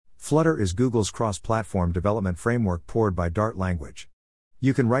Flutter is Google's cross-platform development framework powered by Dart language.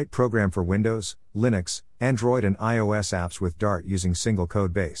 You can write program for Windows, Linux, Android and iOS apps with Dart using single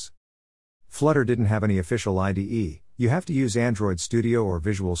code base. Flutter didn't have any official IDE, you have to use Android Studio or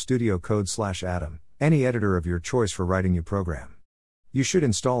Visual Studio Code/Atom, any editor of your choice for writing your program. You should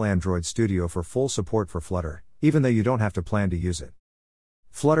install Android Studio for full support for Flutter, even though you don't have to plan to use it.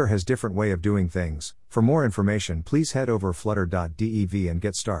 Flutter has different way of doing things. For more information, please head over flutter.dev and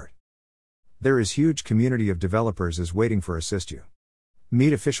get start. There is huge community of developers is waiting for assist you.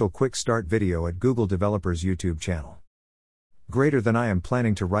 Meet official quick start video at Google Developers YouTube channel. Greater than I am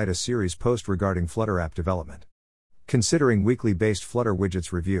planning to write a series post regarding Flutter app development. Considering weekly based Flutter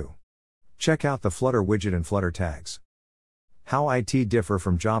widgets review. Check out the Flutter widget and Flutter tags. How IT differ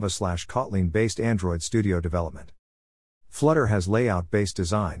from Java/Kotlin based Android Studio development. Flutter has layout-based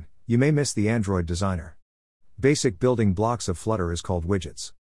design, you may miss the Android designer. Basic building blocks of Flutter is called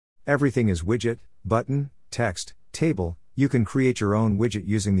widgets. Everything is widget, button, text, table, you can create your own widget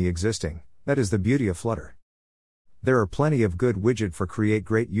using the existing, that is the beauty of Flutter. There are plenty of good widget for create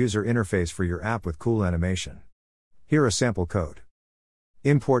great user interface for your app with cool animation. Here a sample code.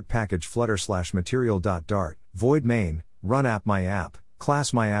 Import package flutter/material.dart, void main, run app my app,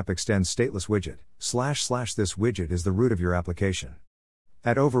 class my app extends stateless widget, / this widget is the root of your application.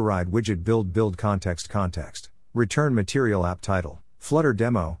 At override widget build context, return material app title, Flutter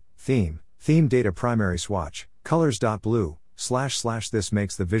demo, theme data primary swatch, colors.blue, / this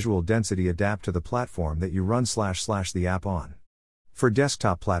makes the visual density adapt to the platform that you run / the app on. For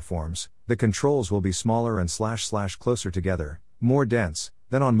desktop platforms, the controls will be smaller and / closer together, more dense,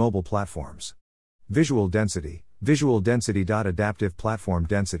 than on mobile platforms. Visual density. Adaptive platform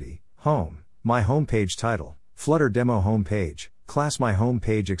density, home, my home page title, Flutter demo home page, class my home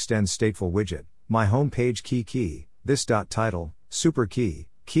page extends stateful widget, my home page key, this title, super key,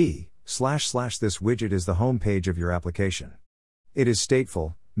 / this widget is the home page of your application. It is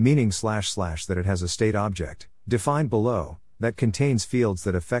stateful, meaning / that it has a state object, defined below, that contains fields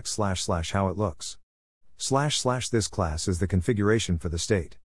that affect / how it looks. / this class is the configuration for the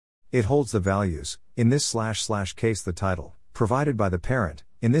state. It holds the values, in this / case the title, provided by the parent,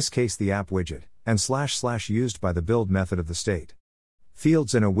 in this case the app widget, and / used by the build method of the state.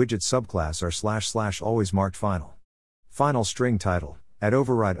 Fields in a widget subclass are / always marked final. Final string title, at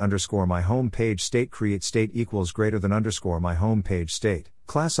override _my home page state create state equals greater than _my home page state,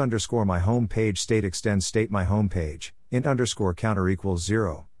 class _my home page state extends state my home page, int _counter equals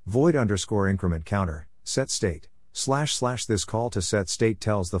 0, void _increment counter, set state. / this call to set state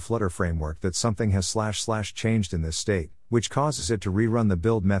tells the Flutter framework that something has / changed in this state, which causes it to rerun the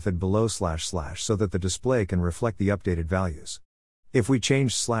build method below / so that the display can reflect the updated values. If we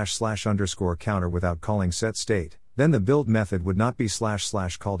change / counter without calling set state, then the build method would not be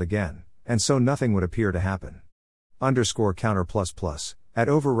 / called again, and so nothing would appear to happen. _counter ++, at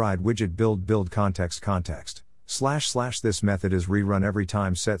override widget build context, / this method is rerun every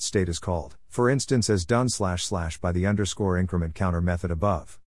time set state is called, for instance as done / by the _increment counter method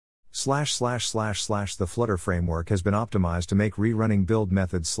above. / the Flutter framework has been optimized to make rerunning build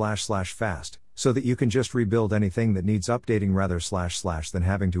methods / fast, so that you can just rebuild anything that needs updating rather / than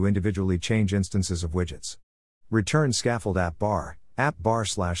having to individually change instances of widgets. Return scaffold app bar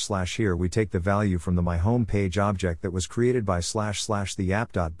 // here we take the value from the my home page object that was created by / the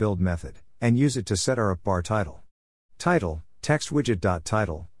app.build method, and use it to set our app bar title. Title, text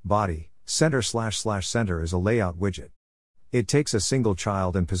widget.title, body, center / center is a layout widget. It takes a single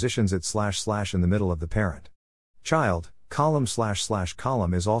child and positions it / in the middle of the parent. Child, column /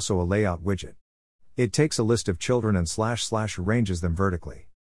 column is also a layout widget. It takes a list of children and / arranges them vertically.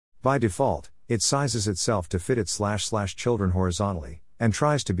 By default, it sizes itself to fit its / children horizontally, and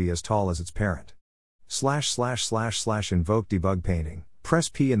tries to be as tall as its parent. / invoke debug painting, press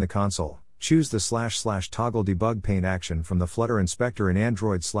P in the console, choose the / toggle debug paint action from the Flutter inspector in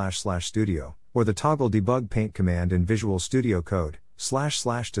Android / Studio, or the toggle debug paint command in Visual Studio Code, /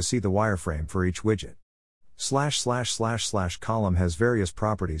 to see the wireframe for each widget. / column has various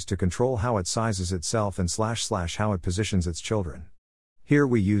properties to control how it sizes itself and / how it positions its children. Here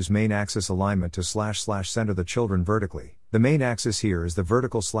we use main axis alignment to / center the children vertically. The main axis here is the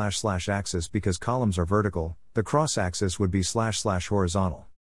vertical / axis because columns are vertical, the cross axis would be / horizontal.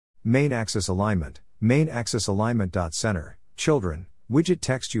 Main axis alignment .center, children, widget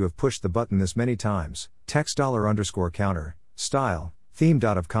text you have pushed the button this many times, text $_counter, style, theme.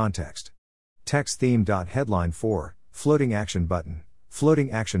 Of context. Text theme. Headline 4, floating action button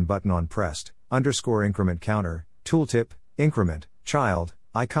on pressed, _increment counter, tooltip, increment, child,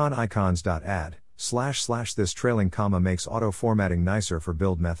 icon icons. Add, / this trailing comma makes auto-formatting nicer for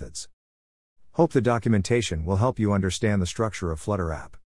build methods. Hope the documentation will help you understand the structure of Flutter app.